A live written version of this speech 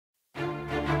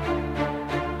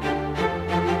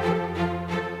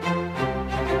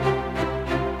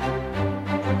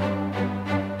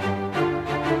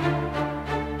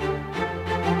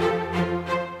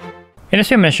In this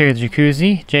video I'm going to show you the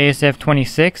Jacuzzi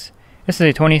JSF26. This is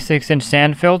a 26-inch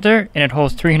sand filter and it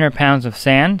holds 300 pounds of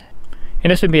sand.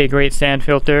 And this would be a great sand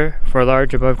filter for a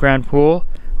large above ground pool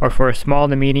or for a small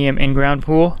to medium in-ground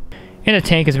pool. And the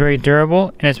tank is very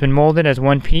durable and it's been molded as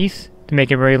one piece to make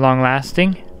it very long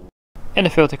lasting. And the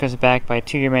filter comes back by a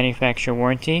 2-year manufacturer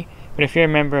warranty. But if you're a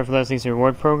member of Leslie's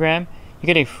reward program, you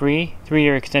get a free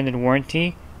 3-year extended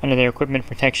warranty under their equipment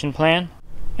protection plan.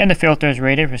 And the filter is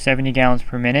rated for 70 gallons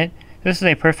per minute. This is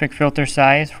a perfect filter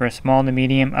size for a small to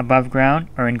medium above ground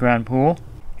or in-ground pool.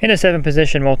 And a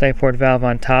 7-position multi-port valve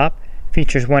on top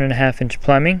features 1.5-inch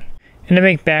plumbing. And to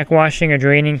make backwashing or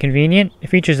draining convenient, it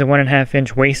features a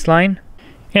 1.5-inch waistline.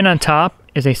 And on top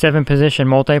is a 7-position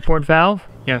multi-port valve.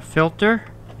 You have filter.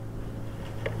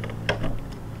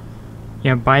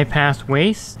 You have bypass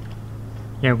waste.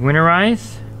 You have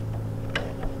winterize.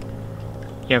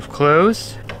 You have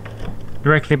close.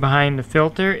 Directly behind the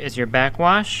filter is your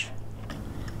backwash.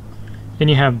 Then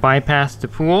you have bypass to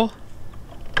pool.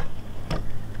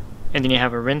 And then you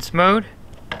have a rinse mode.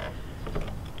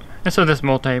 And so this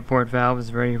multi-port valve is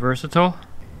very versatile.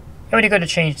 And when you go to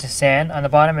change the sand, on the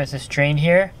bottom is this drain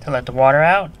here to let the water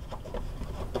out.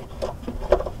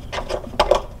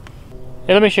 And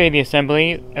let me show you the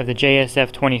assembly of the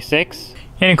JSF26.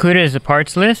 And included is a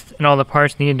parts list and all the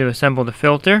parts needed to assemble the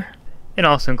filter. And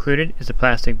also included is a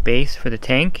plastic base for the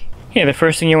tank. Yeah, the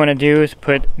first thing you want to do is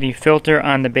put the filter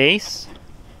on the base.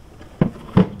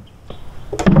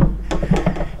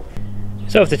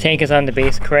 So if the tank is on the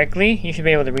base correctly, you should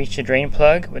be able to reach the drain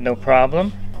plug with no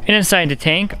problem. And inside the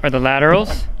tank are the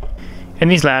laterals. And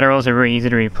these laterals are very easy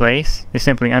to replace. They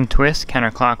simply untwist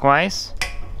counterclockwise.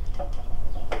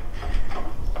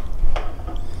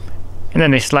 And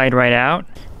then they slide right out.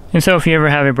 And so if you ever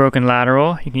have a broken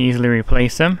lateral, you can easily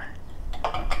replace them.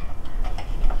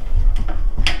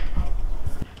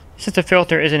 Since the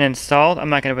filter isn't installed, I'm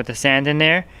not going to put the sand in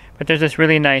there, but there's this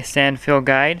really nice sand fill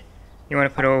guide you want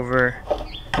to put over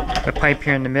the pipe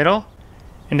here in the middle.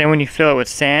 And then when you fill it with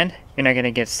sand, you're not going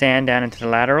to get sand down into the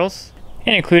laterals.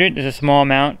 And included is a small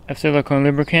amount of silicone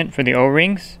lubricant for the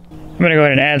O-rings. I'm going to go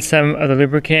ahead and add some of the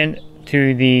lubricant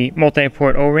to the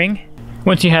multi-port O-ring.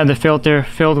 Once you have the filter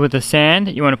filled with the sand,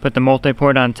 you want to put the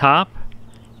multi-port on top.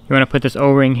 You want to put this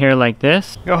O-ring here like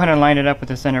this. Go ahead and line it up with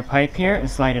the center pipe here and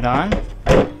slide it on.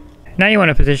 Now you want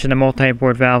to position the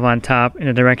multi-port valve on top in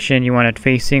the direction you want it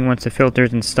facing once the filter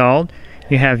is installed.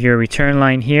 You have your return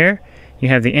line here. You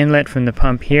have the inlet from the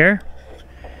pump here.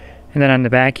 And then on the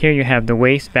back here you have the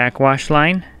waste backwash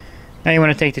line. Now you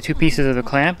want to take the 2 pieces of the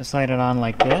clamp and slide it on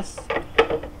like this.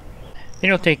 Then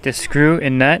you'll take the screw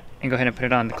and nut and go ahead and put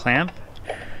it on the clamp.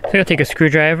 So you'll take a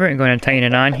screwdriver and go ahead and tighten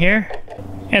it on here.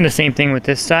 And the same thing with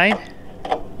this side.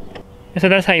 And so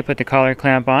that's how you put the collar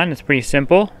clamp on. It's pretty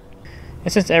simple.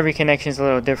 And since every connection is a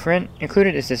little different,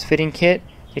 included is this fitting kit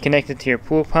to connect it to your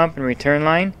pool pump and return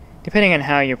line, depending on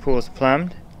how your pool is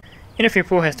plumbed. And if your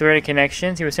pool has threaded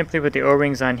connections, you would simply put the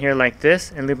O-rings on here like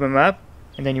this and lube them up,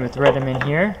 and then you would thread them in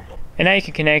here. And now you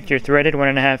can connect your threaded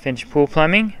 1.5-inch pool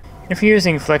plumbing. If you're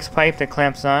using flex pipe that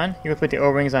clamps on, you would put the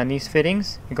O-rings on these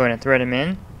fittings and go ahead and thread them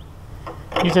in.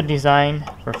 These are designed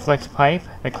for flex pipe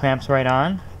that clamps right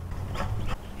on.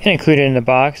 And included in the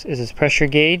box is this pressure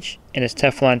gauge and this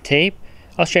Teflon tape.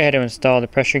 I'll show you how to install the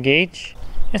pressure gauge.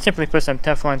 And simply put some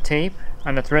Teflon tape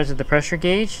on the threads of the pressure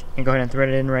gauge and go ahead and thread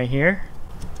it in right here.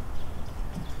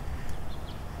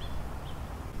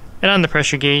 And on the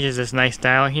pressure gauge is this nice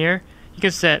dial here. You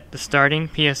can set the starting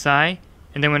PSI,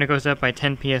 and then when it goes up by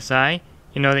 10 PSI,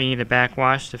 you know that you need a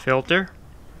backwash to filter.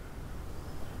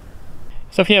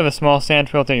 So if you have a small sand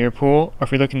filter at your pool, or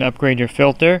if you're looking to upgrade your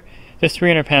filter, this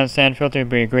 300-pound sand filter would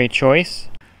be a great choice.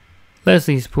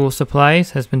 Leslie's Pool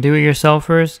Supplies has been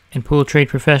do-it-yourselfers and pool trade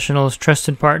professionals'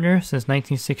 trusted partner since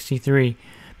 1963,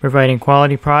 providing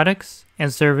quality products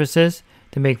and services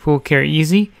to make pool care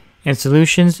easy and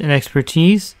solutions and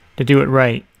expertise to do it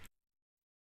right.